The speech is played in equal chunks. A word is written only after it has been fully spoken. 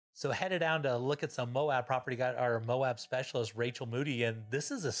So headed down to look at some Moab property, got our Moab specialist, Rachel Moody, and this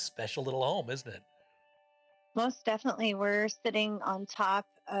is a special little home, isn't it? Most definitely. We're sitting on top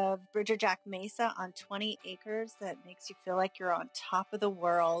of Jack Mesa on 20 acres. That makes you feel like you're on top of the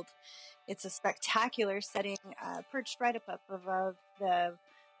world. It's a spectacular setting, perched right up above the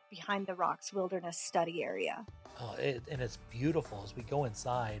Behind the Rocks Wilderness Study area. Oh, and it's beautiful as we go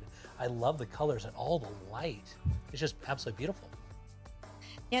inside. I love the colors and all the light. It's just absolutely beautiful.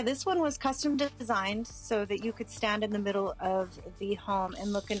 Yeah, this one was custom designed so that you could stand in the middle of the home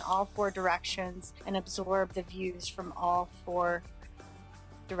and look in all four directions and absorb the views from all four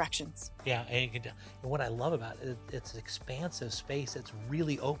directions. Yeah, and what I love about it, it's expansive space. It's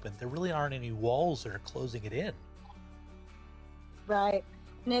really open. There really aren't any walls that are closing it in. Right.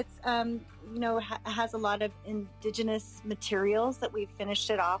 And it's, has a lot of indigenous materials that we've finished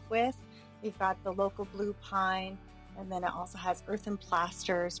it off with. We've got the local blue pine, and then it also has earthen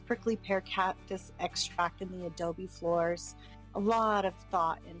plasters, prickly pear cactus extract in the adobe floors. A lot of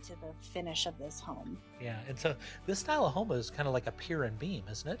thought into the finish of this home. Yeah, and so this style of home is kind of like a pier and beam,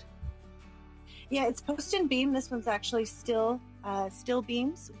 isn't it? Yeah, it's post and beam. This one's actually steel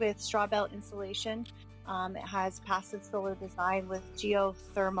beams with straw belt insulation. It has passive solar design with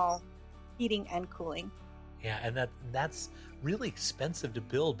geothermal heating and cooling. Yeah, and that's really expensive to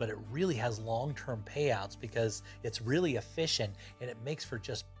build, but it really has long-term payouts because it's really efficient and it makes for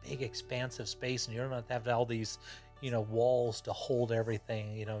just big, expansive space, and you don't have to have all these, walls to hold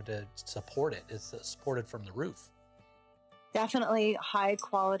everything, to support it. It's supported from the roof. Definitely high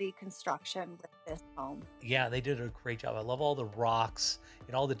quality construction with this home. Yeah, they did a great job. I love all the rocks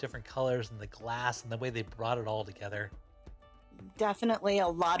and all the different colors and the glass and the way they brought it all together. Definitely a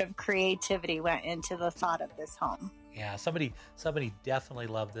lot of creativity went into the thought of this home. Yeah, somebody definitely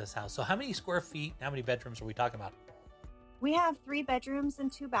loved this house. So how many square feet, how many bedrooms are we talking about? We have 3 bedrooms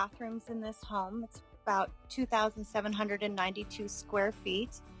and 2 bathrooms in this home. It's about 2,792 square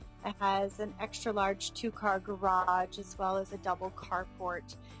feet. It has an extra large 2-car garage as well as a double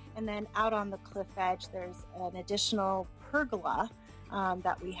carport. And then out on the cliff edge, there's an additional pergola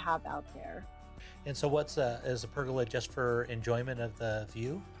that we have out there. And so is a pergola just for enjoyment of the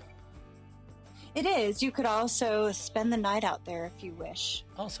view? It is. You could also spend the night out there if you wish.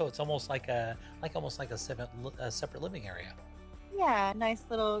 Oh, so it's almost like a separate living area. Yeah, nice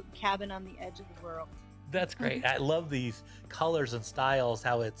little cabin on the edge of the world. That's great. I love these colors and styles,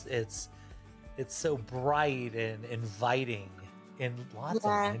 how it's so bright and inviting and lots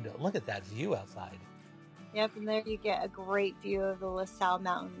of windows. Look at that view outside. Yep, and there you get a great view of the LaSalle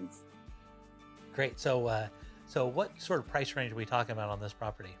Mountains. Great. So what sort of price range are we talking about on this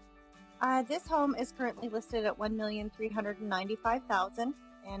property? This home is currently listed at $1,395,000,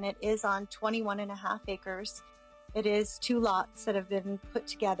 and it is on 21.5 acres. It is 2 lots that have been put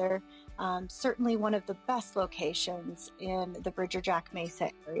together. Certainly one of the best locations in the Jack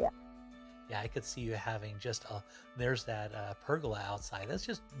Mesa area. Yeah, I could see you having there's that pergola outside. That's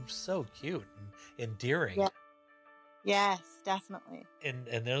just so cute and endearing. Yeah. Yes, definitely.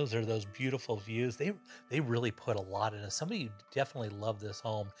 And those are those beautiful views. They really put a lot in it. Somebody definitely loved this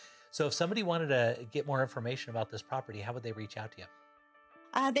home. So if somebody wanted to get more information about this property, how would they reach out to you?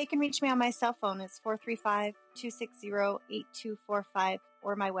 They can reach me on my cell phone. It's 435-260-8245,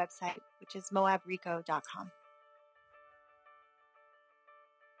 or my website, which is moabrico.com.